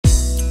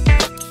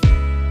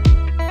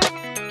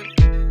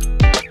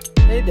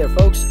Hey there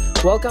folks,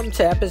 welcome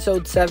to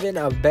episode 7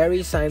 of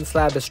Barry Science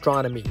Lab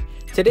Astronomy.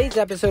 Today's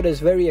episode is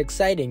very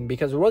exciting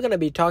because we're going to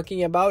be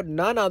talking about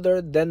none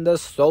other than the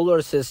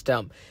solar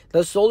system.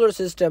 The solar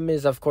system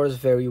is of course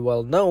very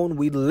well known,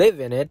 we live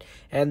in it,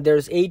 and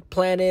there's 8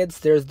 planets,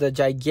 there's the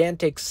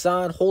gigantic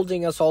sun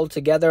holding us all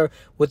together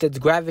with its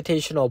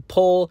gravitational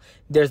pull,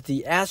 there's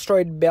the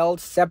asteroid belt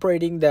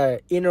separating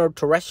the inner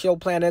terrestrial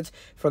planets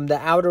from the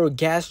outer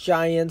gas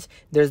giants,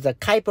 there's the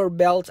Kuiper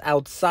belt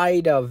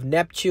outside of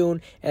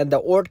Neptune, and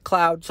the Oort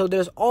cloud. So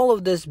there's all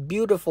of this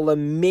beautiful,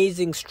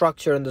 amazing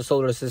structure in the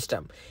solar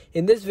system.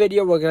 In this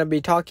video, we're going to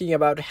be talking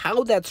about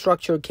how that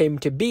structure came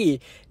to be,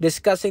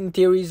 discussing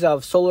theories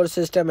of solar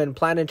system and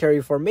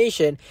planetary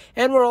formation,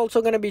 and we're also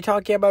going to be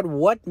talking about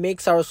what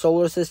makes our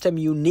solar system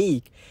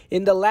unique.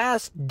 In the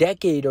last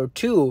decade or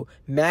two,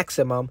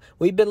 maximum,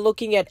 we've been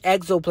looking at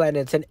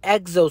exoplanets and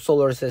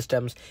exosolar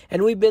systems,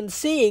 and we've been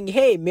seeing,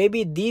 hey,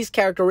 maybe these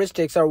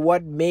characteristics are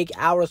what make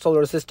our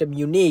solar system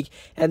unique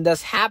and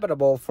thus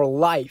habitable for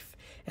life.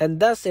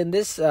 And thus, in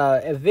this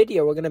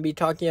video, we're going to be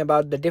talking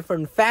about the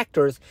different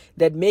factors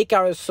that make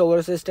our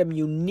solar system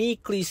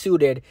uniquely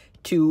suited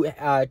to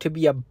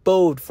be a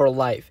abode for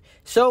life.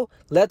 So,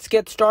 let's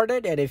get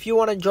started. And if you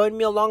want to join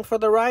me along for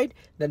the ride,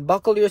 then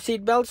buckle your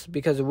seatbelts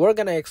because we're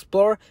going to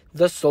explore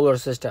the solar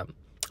system.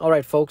 All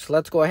right, folks,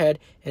 let's go ahead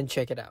and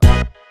check it out.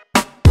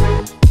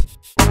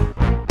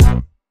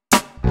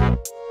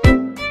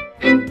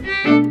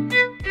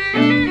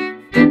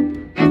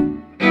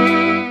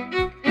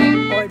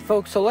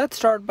 Folks, so let's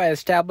start by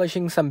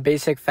establishing some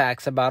basic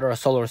facts about our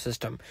solar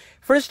system.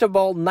 First of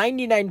all,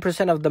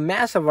 99% of the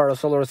mass of our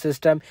solar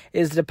system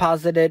is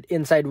deposited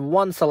inside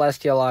one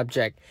celestial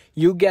object.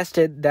 You guessed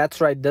it,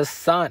 that's right, the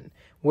sun.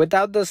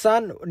 Without the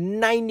sun,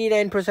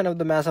 99% of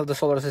the mass of the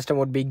solar system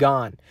would be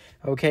gone.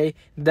 Okay?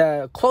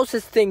 The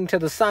closest thing to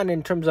the sun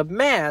in terms of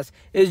mass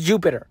is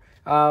Jupiter,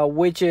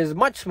 which is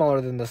much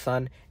smaller than the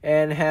sun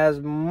and has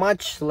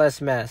much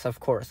less mass, of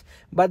course.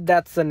 But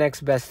that's the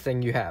next best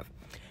thing you have.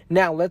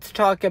 Now, let's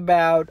talk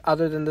about,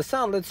 other than the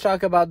sun, let's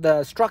talk about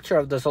the structure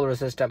of the solar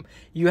system.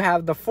 You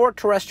have the 4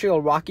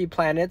 terrestrial rocky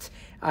planets,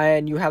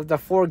 and you have the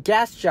 4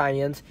 gas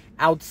giants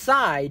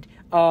outside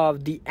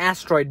of the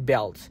asteroid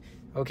belts.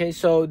 Okay,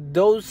 so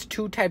those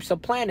 2 types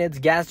of planets,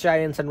 gas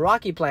giants and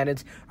rocky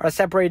planets, are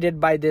separated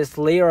by this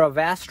layer of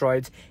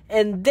asteroids.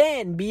 And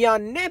then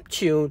beyond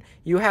Neptune,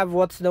 you have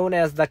what's known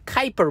as the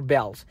Kuiper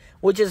belt,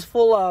 which is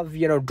full of,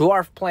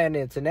 dwarf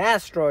planets and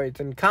asteroids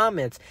and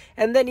comets.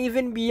 And then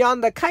even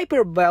beyond the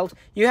Kuiper belt,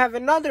 you have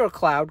another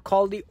cloud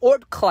called the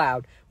Oort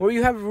cloud, where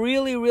you have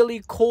really,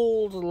 really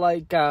cold,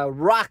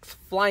 rocks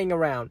flying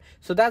around.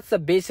 So that's the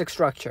basic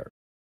structure.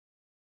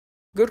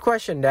 Good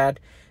question,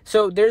 Dad.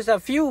 So there's a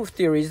few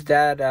theories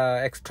that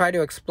try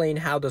to explain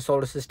how the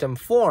solar system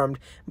formed,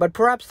 but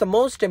perhaps the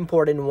most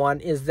important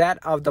one is that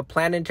of the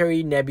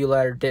planetary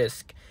nebular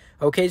disk.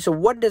 Okay, so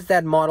what does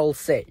that model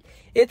say?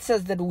 It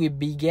says that we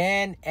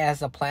began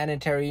as a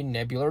planetary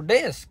nebular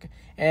disk,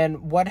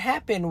 and what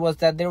happened was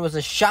that there was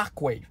a shock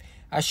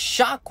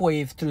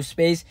wave through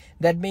space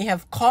that may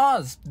have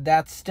caused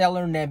that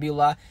stellar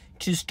nebula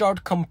to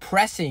start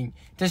compressing,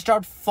 to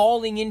start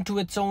falling into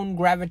its own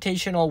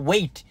gravitational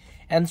weight.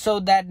 And so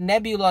that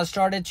nebula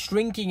started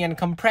shrinking and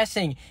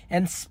compressing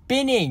and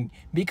spinning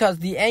because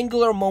the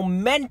angular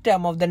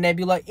momentum of the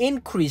nebula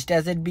increased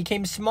as it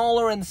became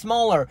smaller and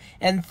smaller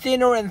and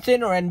thinner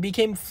and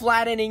became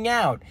flattening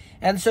out.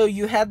 And so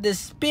you had this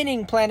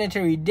spinning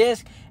planetary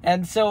disk,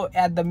 and so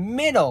at the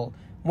middle,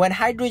 when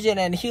hydrogen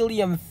and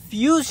helium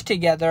fused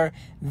together,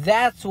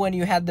 that's when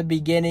you had the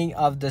beginning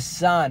of the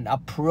sun, a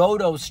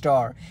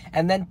protostar.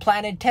 And then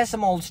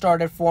planetesimals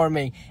started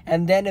forming,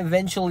 and then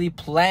eventually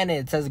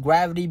planets as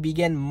gravity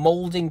began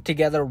molding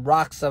together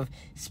rocks of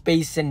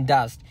space and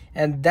dust.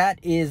 And that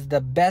is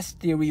the best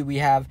theory we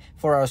have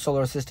for our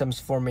solar system's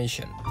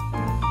formation.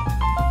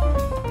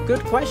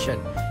 Good question.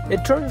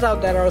 It turns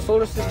out that our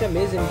solar system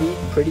is indeed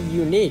pretty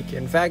unique.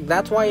 In fact,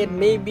 that's why it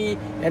may be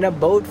an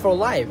abode for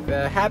life,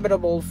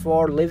 habitable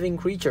for living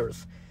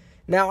creatures.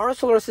 Now, our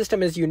solar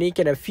system is unique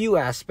in a few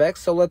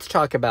aspects, so let's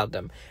talk about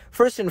them.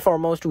 First and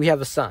foremost, we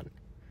have a sun.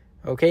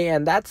 Okay,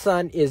 and that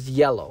sun is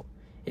yellow.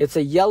 It's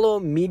a yellow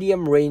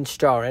medium-range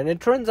star, and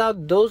it turns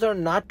out those are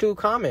not too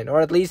common,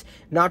 or at least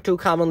not too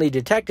commonly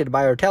detected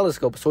by our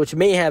telescopes, which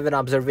may have an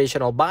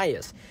observational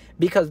bias,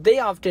 because they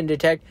often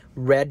detect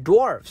red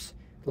dwarfs.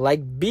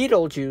 Like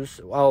Betelgeuse,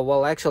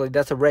 actually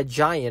that's a red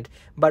giant,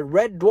 but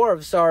red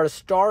dwarfs are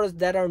stars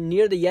that are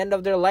near the end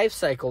of their life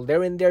cycle.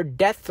 They're in their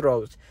death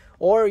throes.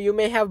 Or you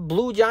may have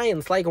blue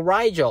giants like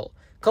Rigel,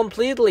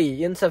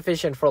 completely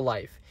insufficient for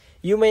life.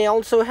 You may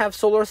also have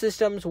solar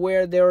systems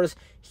where there's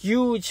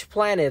huge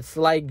planets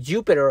like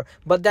Jupiter,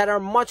 but that are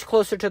much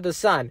closer to the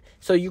sun.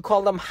 So you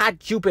call them hot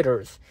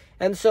Jupiters.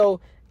 And so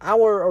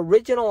our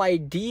original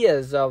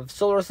ideas of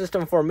solar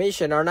system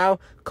formation are now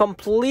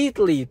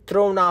completely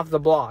thrown off the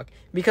block,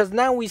 because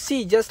now we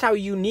see just how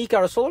unique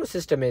our solar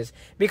system is,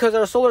 because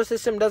our solar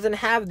system doesn't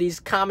have these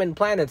common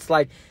planets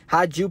like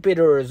hot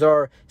Jupiters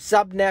or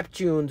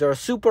sub-Neptunes or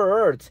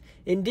super-Earths.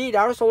 Indeed,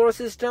 our solar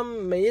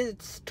system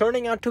is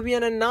turning out to be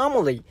an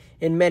anomaly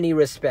in many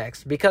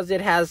respects, because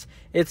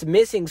it's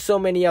missing so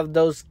many of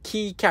those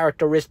key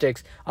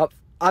characteristics of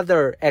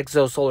other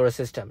exosolar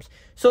systems.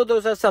 So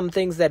those are some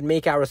things that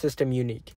make our system unique.